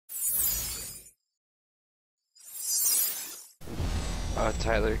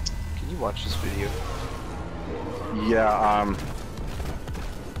Tyler, can you watch this video? Yeah,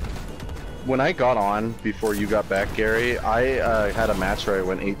 when I got on before you got back, Gary, I had a match where I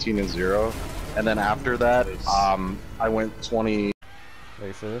went 18-0, and then after that, I went 20.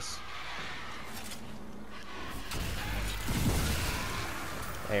 Ready for this?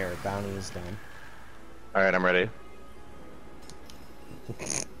 There, bounty is done. Alright, I'm ready.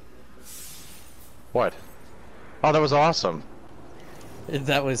 What? Oh, that was awesome.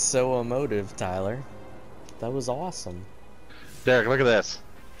 That was so emotive, Tyler. That was awesome. Derek, look at this.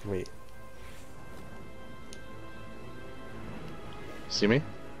 Wait. See me?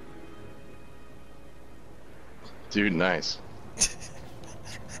 Dude, nice.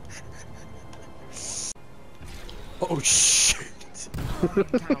 Oh shit!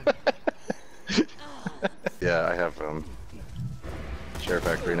 Yeah, I have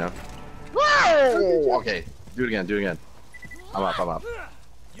SHAREfactory now. Whoa! Okay, do it again, do it again. I'm up.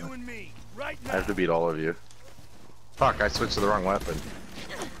 You and me, right now. I have to beat all of you. Fuck, I switched to the wrong weapon.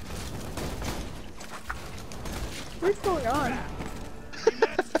 What's going on?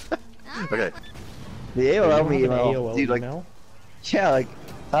 Okay. The AOL You have an email, AOL dude, like, email? yeah, like,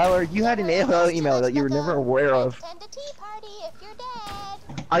 Tyler, you had an AOL email that you were never aware of. Attend a tea party if you're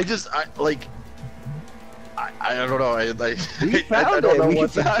dead. I don't know. I We found I don't it. know We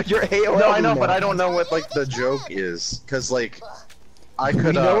what found your AOL No, I know, email. but I don't know what like the joke is, cause like I could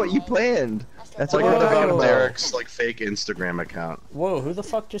We know what you planned. That's like what what we're talking about about. Derek's like fake Instagram account? Whoa, who the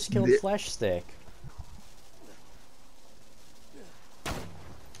fuck just killed The- Flesh Stick? I'm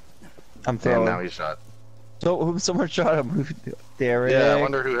And throwing. now he's shot. So someone shot him. Derek. Yeah, I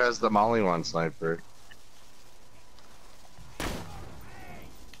wonder who has the Molly one sniper.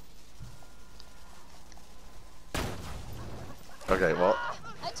 Okay, well.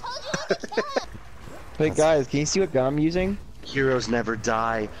 I told you to kill him. Wait, guys, can you see what gun I'm using? Heroes never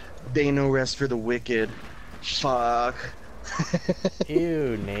die. They no rest for the wicked. Fuck.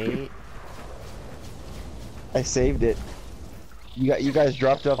 Ew, Nate. I saved it. You guys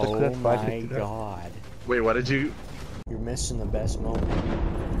dropped off the Oh cliff. my god. Wait, what did you? You're missing the best moment.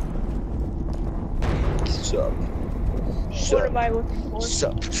 Sup. What am I looking for?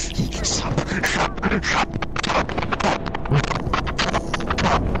 Sup.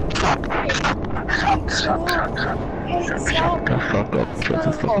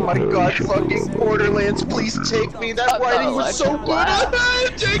 Oh my god, fucking Borderlands, please take me. That writing was so good.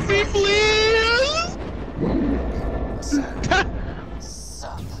 Take me, please.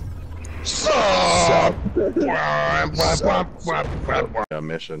 Sup. A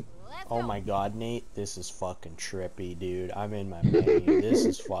mission. Oh my god, Nate, this is fucking trippy, dude. I'm in my menu. This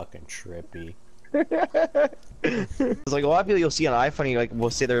is fucking trippy. It's like a lot of people you'll see on iFunny like will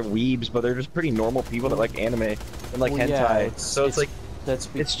say they're weebs, but they're just pretty normal people that like anime and like Well, hentai. yeah, so it's like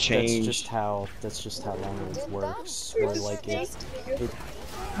it's changed. That's just how language works. Where like it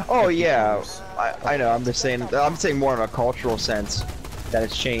oh yeah, I know. I'm saying more in a cultural sense that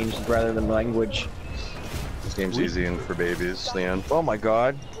it's changed rather than language. This game's easy and for babies, Leon. Oh my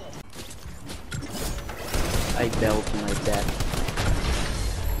god. I belt my deck.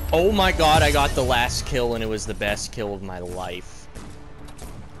 Oh my god, I got the last kill and it was the best kill of my life.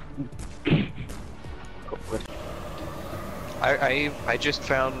 I just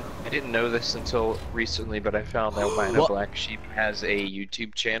found, I didn't know this until recently, but I found that Albino Black Sheep has a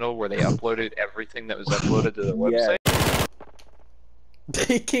YouTube channel where they uploaded everything that was uploaded to their website.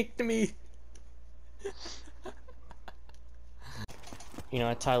 They kicked me. You know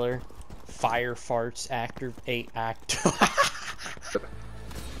what, Tyler? Fire farts actor 8 act.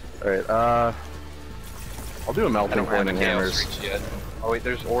 Alright, I'll do a I melting don't have point a and Chaos hammers. Reach yet. Oh wait,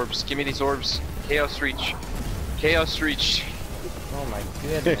 there's orbs. Give me these orbs. Chaos Reach. Chaos Reach. Oh my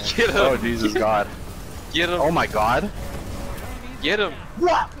goodness. Get him. Oh Jesus God. Get him. Oh my God. Get him.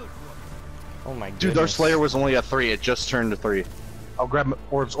 Oh my goodness. Dude, our Slayer was only a 3. It just turned to 3. I'll grab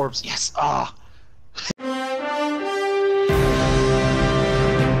orbs. Yes. Ah.